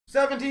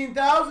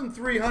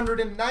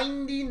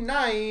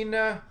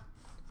$17,399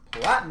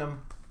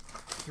 Platinum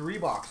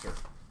 3-boxer.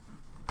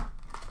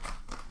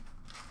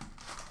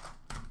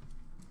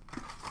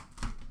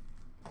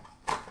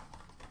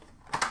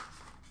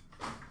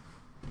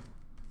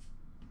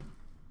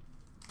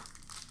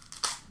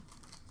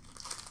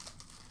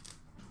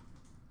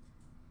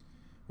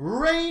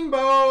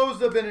 Rainbows,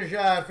 the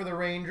Benajad for the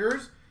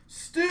Rangers.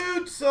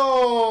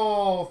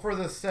 Stutzel for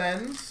the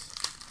Sens.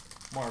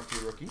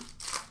 Marquee rookie.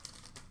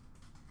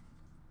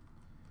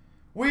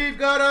 We've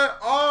got an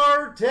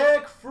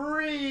Arctic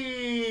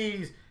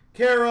Freeze.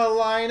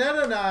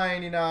 Carolina to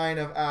 99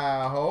 of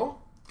Aho.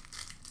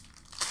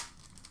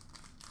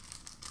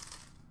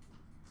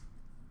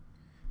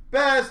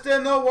 Best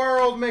in the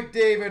world,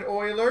 McDavid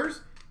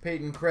Oilers.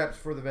 Peyton Krebs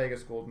for the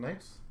Vegas Golden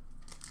Knights.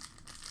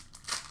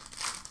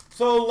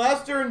 So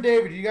Lester and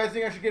David, do you guys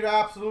think I should give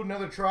Absolute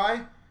another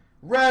try?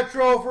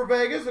 Retro for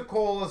Vegas, a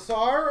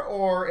Colasar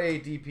or a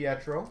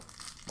DiPietro,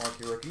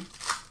 marquee rookie.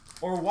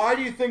 Or why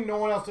do you think no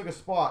one else took a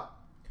spot?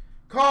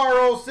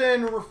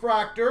 Carlson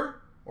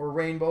Refractor, or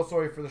Rainbow,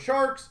 sorry, for the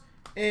Sharks.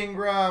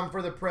 Ingram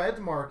for the Preds,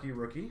 marquee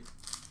rookie.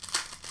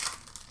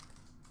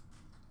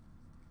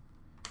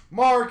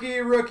 Marquee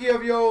rookie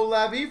of Yo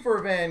Levy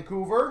for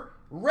Vancouver.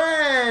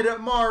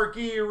 Red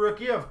marquee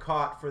rookie of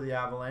Cott for the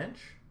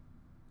Avalanche.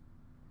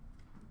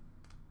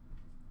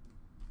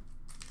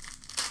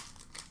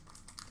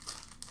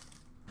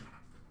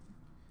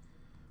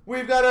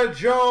 We've got a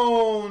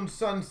Jones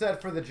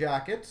Sunset for the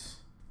Jackets.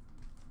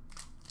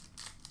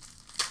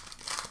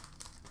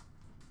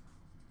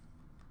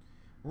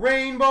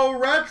 Rainbow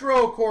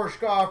Retro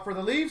Korshkov for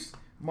the Leafs.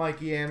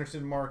 Mikey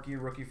Anderson, marquee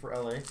rookie for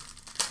LA.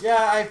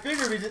 Yeah, I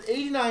figured he's at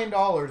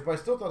 $89, but I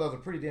still thought that was a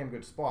pretty damn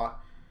good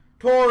spot.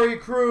 Torrey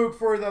Krug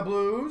for the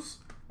Blues.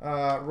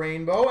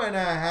 Rainbow. And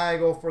a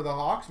Hagel for the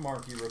Hawks,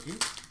 marquee rookie.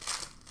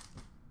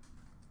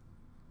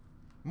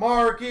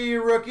 Marquee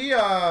rookie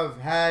of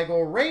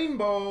Hagel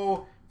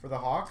Rainbow for the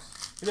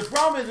Hawks. The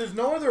problem is there's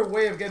no other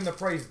way of getting the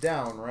price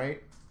down,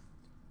 right?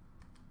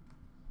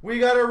 We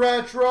got a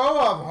retro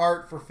of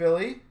Hart for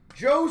Philly.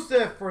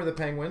 Joseph for the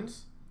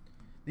Penguins.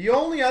 The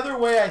only other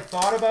way I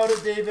thought about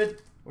it,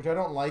 David, which I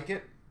don't like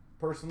it,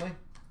 personally.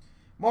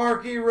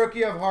 Marquee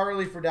rookie of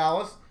Harley for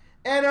Dallas.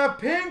 And a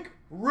pink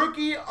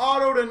rookie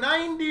auto to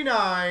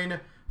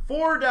 99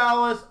 for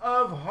Dallas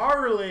of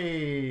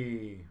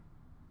Harley.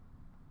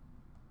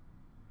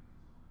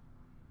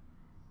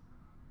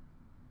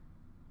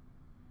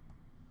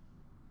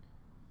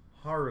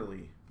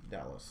 Harley,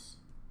 Dallas.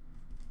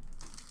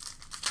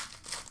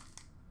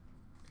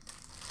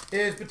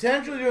 Is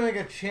potentially doing like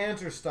a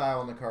Chancer style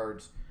on the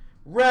cards.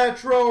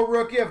 Retro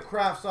rookie of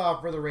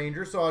Kravtsov for the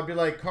Rangers. So I'd be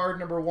like, card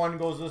number 1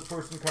 goes to this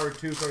person, card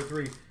 2, card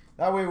 3.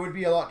 That way it would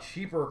be a lot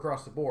cheaper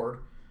across the board.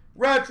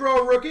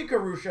 Retro rookie,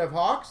 Khrushchev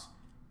Hawks.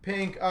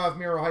 Pink of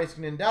Miro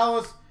Heiskanen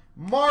Dallas.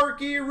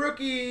 Marquee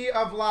rookie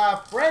of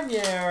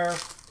Lafreniere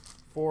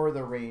for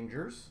the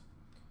Rangers.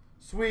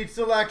 Sweet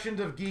selections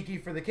of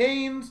Geeky for the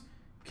Canes.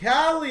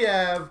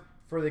 Kaliev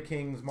for the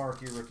Kings,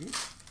 marquee rookie.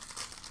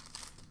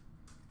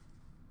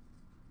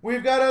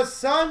 We've got a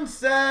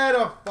Sunset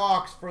of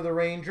Fox for the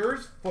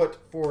Rangers. Foot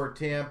for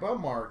Tampa,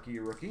 marquee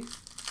rookie.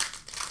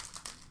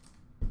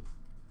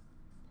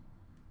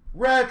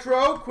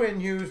 Retro, Quinn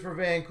Hughes for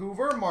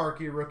Vancouver.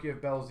 Marquee rookie of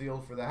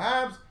Belzile for the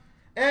Habs.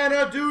 And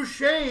a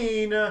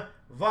Duchesne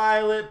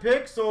Violet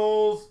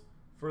Pixels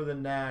for the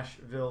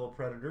Nashville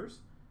Predators.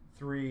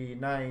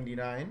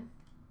 $3.99.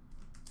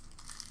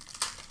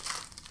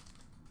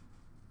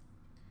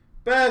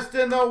 Best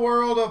in the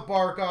world of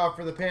Barkov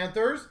for the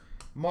Panthers.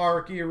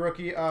 Marquee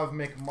rookie of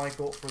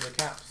McMichael for the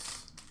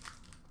Caps.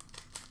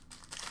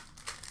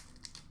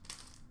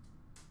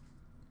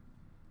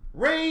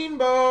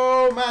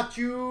 Rainbow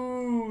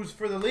Matthews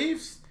for the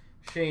Leafs.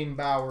 Shane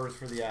Bowers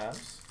for the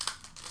Avs.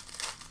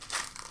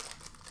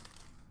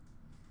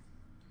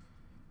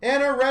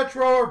 And a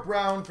retro of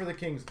Brown for the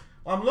Kings.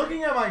 I'm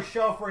looking at my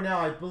shelf right now.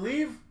 I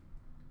believe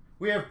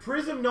we have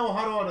Prism No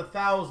Huddle at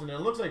 1,000. And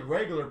it looks like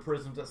regular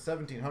Prisms at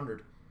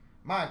 1,700.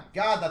 My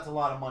God, that's a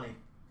lot of money.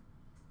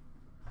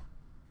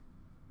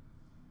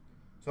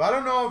 So I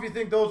don't know if you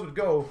think those would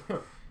go.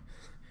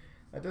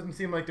 That doesn't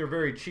seem like they're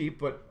very cheap,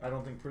 but I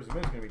don't think Prism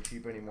is going to be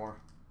cheap anymore.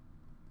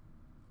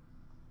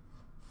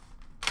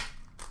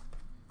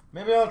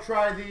 Maybe I'll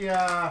try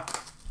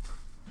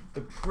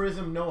the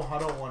Prism No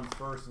Huddle one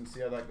first and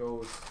see how that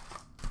goes.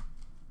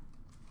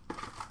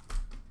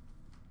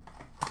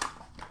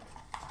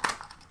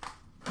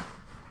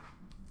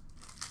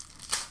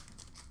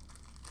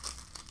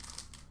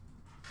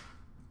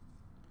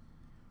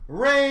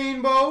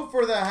 Rainbow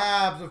for the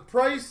Habs of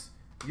Price.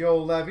 Yo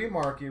Levy,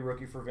 marquee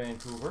rookie for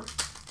Vancouver.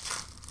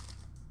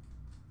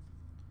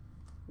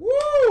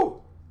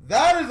 Woo!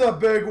 That is a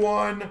big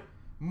one.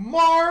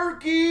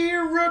 Marquee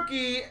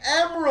rookie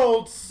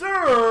Emerald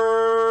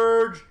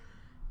Surge.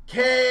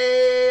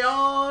 K'Andre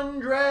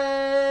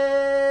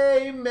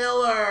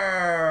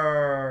Miller.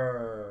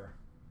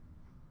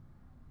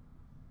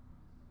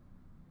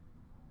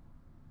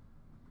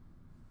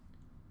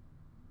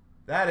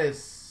 That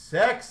is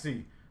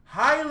sexy.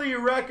 Highly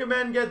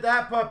recommend get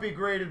that puppy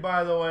graded,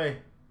 by the way.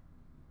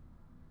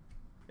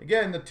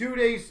 Again, the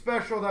 2-day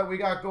special that we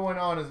got going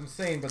on is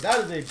insane, but that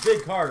is a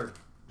big card.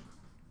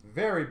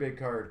 Very big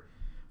card.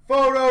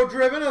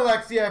 Photo-driven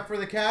Alexiev for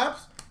the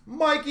Caps.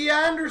 Mikey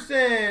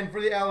Anderson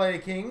for the LA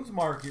Kings,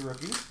 marquee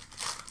rookie.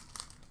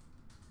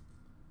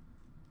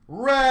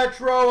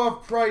 Retro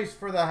of Price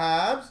for the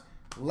Habs.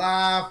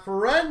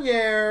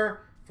 Lafreniere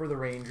for the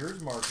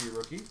Rangers, marquee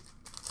rookie.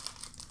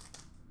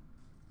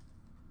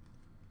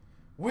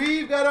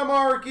 We've got a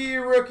marquee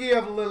rookie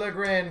of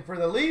Liljegren for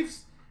the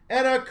Leafs.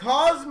 And a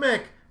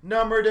cosmic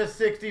number to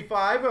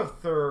 65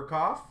 of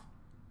Thurkoff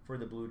for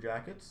the Blue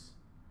Jackets.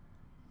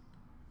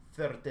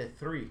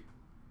 33.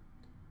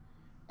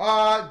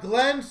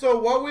 Glenn, so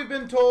what we've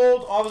been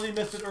told, obviously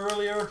missed it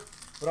earlier,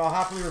 but I'll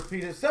happily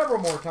repeat it several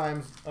more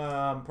times,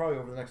 probably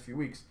over the next few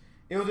weeks.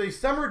 It was a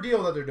summer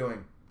deal that they're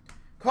doing.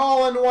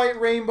 Colin White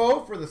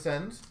Rainbow for the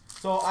Sens.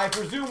 So I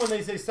presume when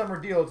they say summer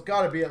deal, it's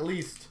got to be at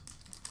least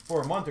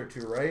for a month or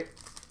two, right?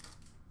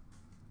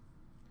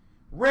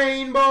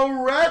 Rainbow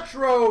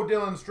Retro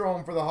Dylan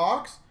Strome for the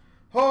Hawks.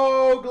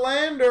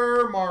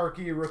 Höglander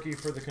marquee rookie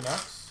for the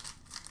Canucks.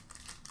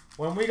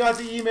 When we got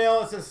the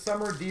email, it says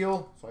summer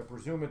deal, so I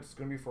presume it's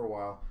going to be for a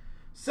while.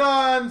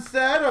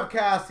 Sunset of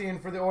Cassian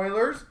for the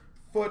Oilers.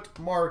 Foot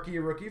marquee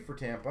rookie for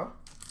Tampa.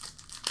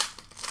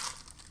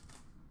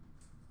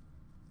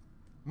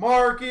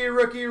 Marquee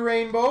rookie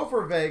rainbow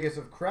for Vegas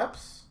of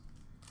Krebs.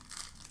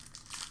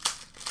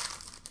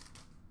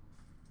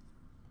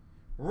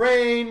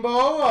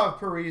 Rainbow of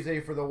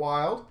Parise for the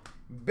Wild.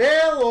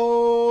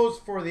 Bellows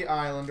for the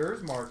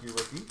Islanders, marquee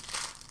rookie.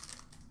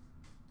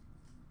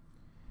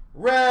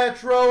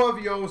 Retro of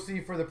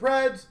Yossi for the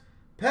Preds.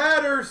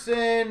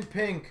 Patterson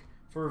pink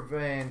for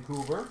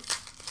Vancouver.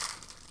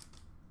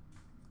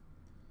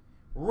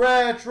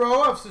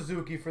 Retro of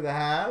Suzuki for the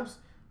Habs.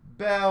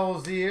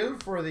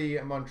 Belzile for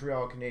the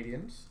Montreal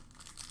Canadiens.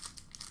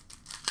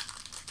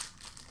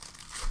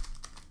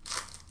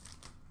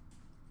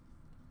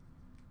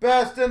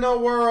 Best in the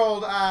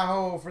world,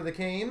 Aho for the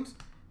Canes.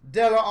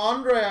 Della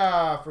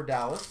Andrea for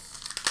Dallas.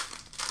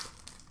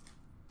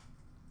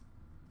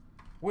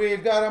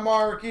 We've got a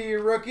marquee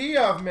rookie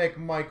of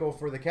McMichael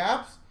for the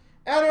Caps.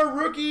 And a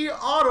rookie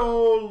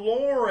auto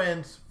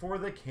Lawrence for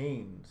the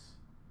Canes.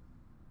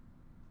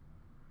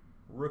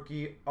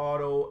 Rookie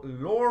auto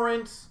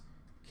Lawrence,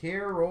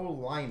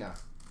 Carolina.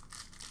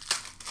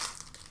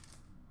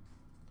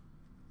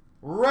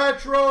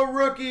 Retro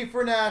rookie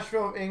for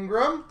Nashville of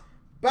Ingram.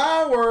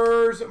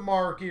 Bowers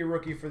marquee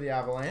rookie for the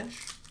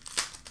Avalanche.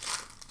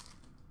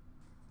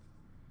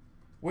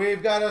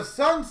 We've got a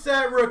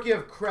sunset rookie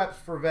of Krebs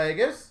for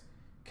Vegas.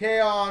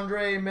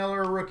 K'Andre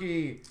Miller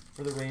rookie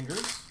for the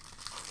Rangers.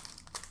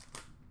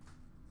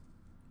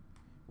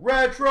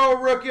 Retro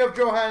rookie of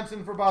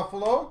Johansson for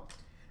Buffalo.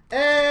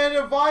 And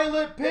a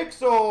Violet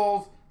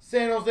Pixels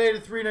San Jose to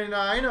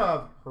 399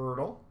 of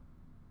Hurdle.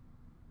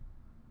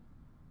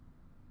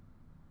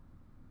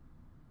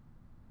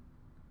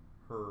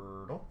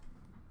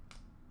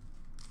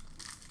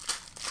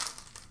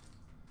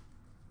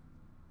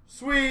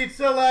 Sweet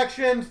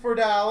selections for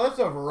Dallas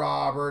of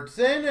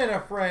Robertson and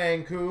a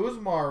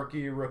Francouz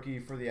marquee rookie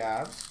for the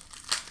Avs.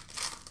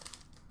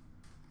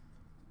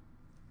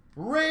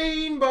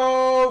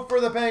 Rainbow for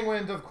the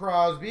Penguins of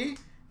Crosby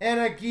and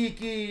a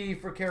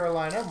Geeky for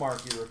Carolina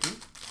marquee rookie.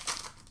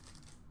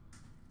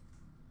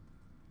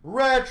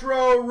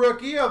 Retro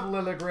rookie of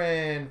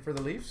Liljegren for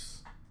the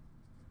Leafs.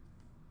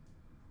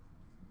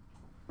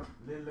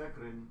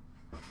 Liljegren.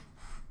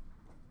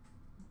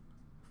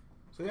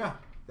 So yeah.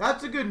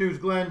 That's the good news,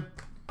 Glenn.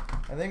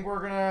 I think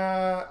we're going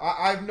to...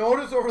 I've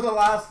noticed over the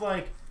last,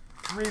 like,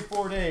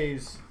 3-4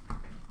 days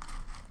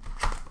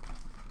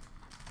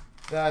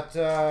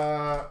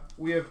that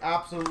we have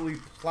absolutely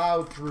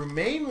plowed through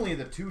mainly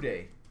the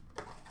 2-day.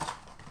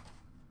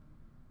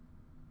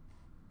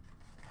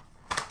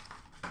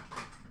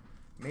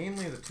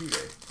 Mainly the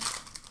 2-day.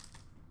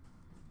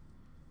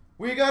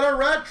 We got a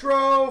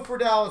retro for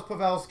Dallas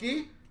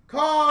Pavelski.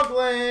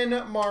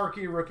 Coughlin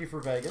marquee rookie for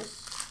Vegas.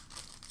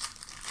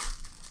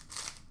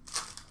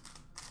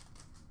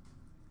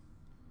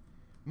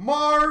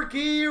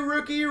 Marquee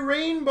rookie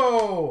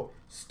rainbow.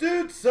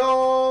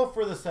 Stützle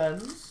for the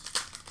Sens.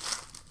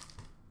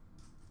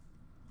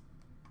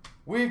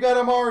 We've got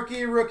a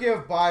marquee rookie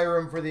of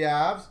Byram for the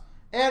Avs.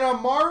 And a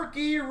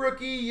marquee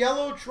rookie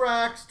yellow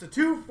tracks to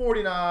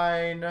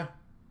 249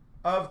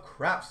 of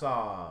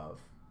Kravtsov.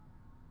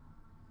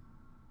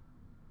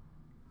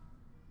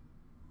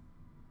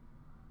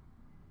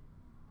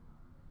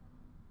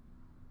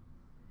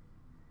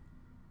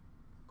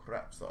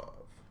 Kravtsov.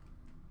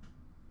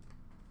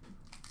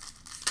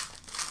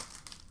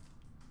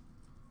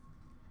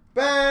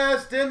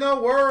 Best in the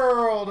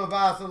world of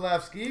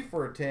Vasilevsky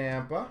for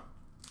Tampa.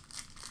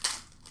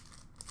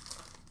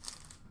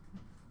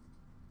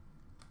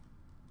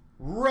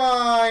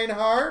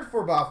 Reinhardt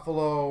for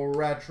Buffalo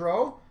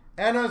retro.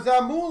 And a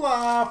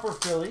Zamula for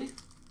Philly.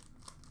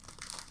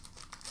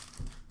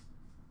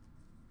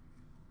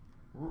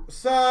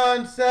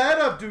 Sunset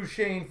of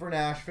Duchesne for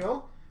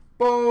Nashville.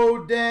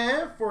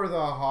 Baudin for the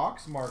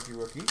Hawks, marquee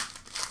rookie.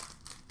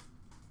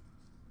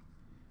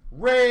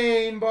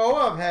 Rainbow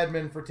of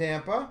Hedman for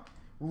Tampa.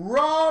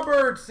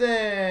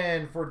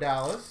 Robertson for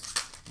Dallas,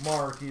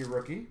 marquee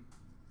rookie.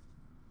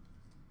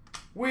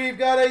 We've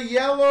got a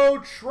yellow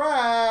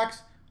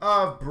tracks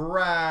of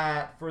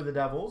Brat for the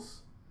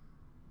Devils.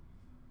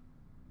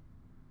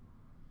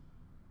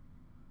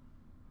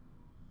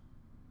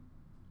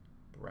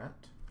 Brat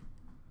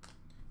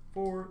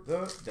for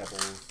the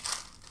Devils.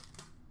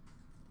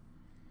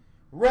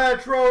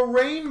 Retro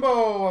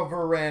Rainbow of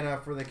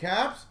Verana for the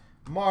Caps.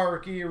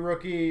 Marquee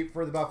rookie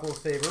for the Buffalo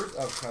Sabres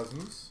of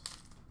Cousins.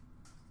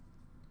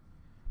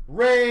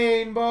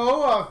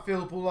 Rainbow of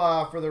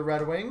Filppula for the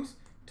Red Wings.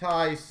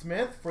 Ty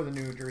Smith for the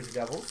New Jersey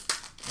Devils.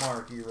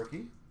 Marquee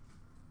rookie.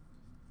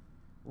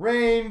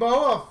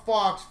 Rainbow of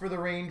Fox for the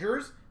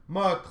Rangers.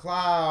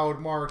 McLeod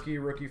marquee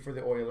rookie for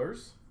the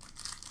Oilers.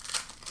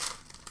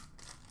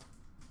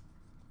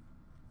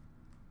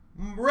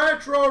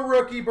 Retro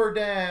rookie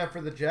Bourdin for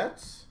the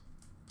Jets.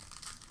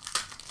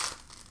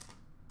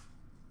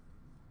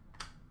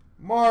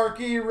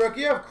 Marquee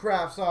rookie of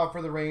Kravtsov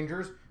for the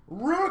Rangers.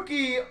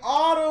 Rookie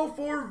auto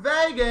for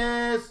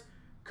Vegas,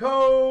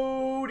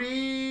 Cody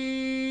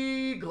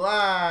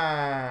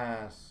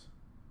Glass.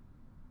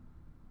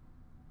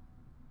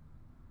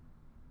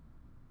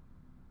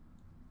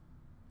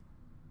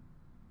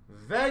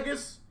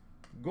 Vegas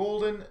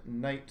Golden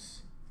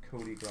Knights,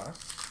 Cody Glass.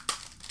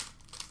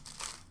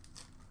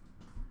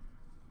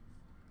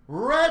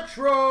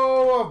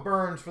 Retro of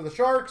Burns for the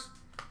Sharks.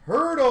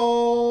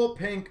 Hurdle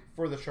pink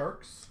for the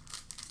Sharks.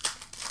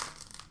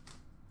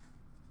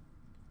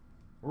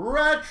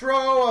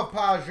 Retro of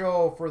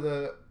Pajot for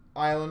the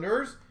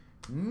Islanders.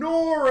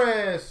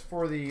 Norris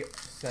for the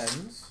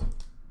Sens.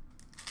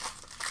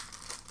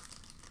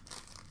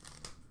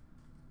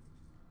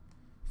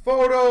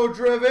 Photo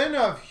driven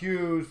of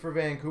Hughes for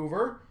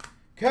Vancouver.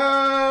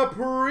 Kaprizov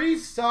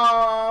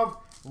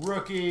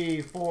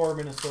rookie for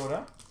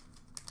Minnesota.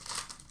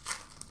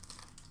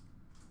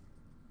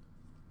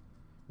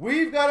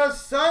 We've got a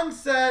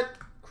sunset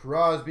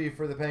Crosby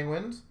for the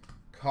Penguins.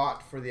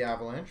 Caught for the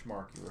Avalanche,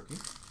 marquee rookie.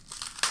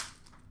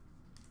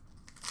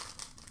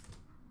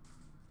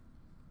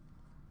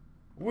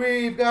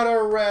 We've got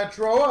a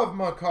retro of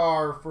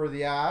Makar for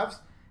the Avs.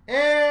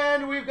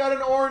 And we've got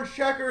an orange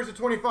checkers at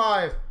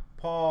 25.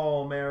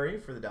 Paul Mary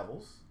for the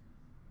Devils.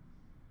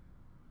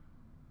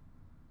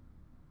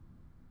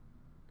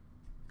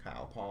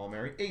 Kyle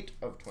Palmieri, 8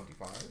 of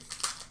 25.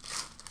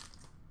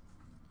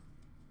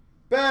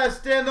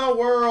 Best in the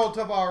world,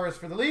 Tavares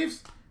for the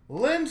Leafs.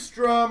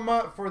 Lindstrom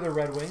for the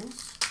Red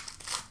Wings.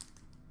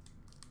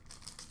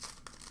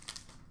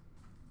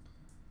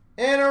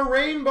 And a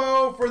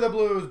rainbow for the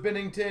Blues.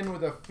 Binnington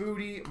with a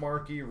Foodie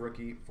marquee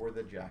rookie for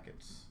the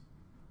Jackets.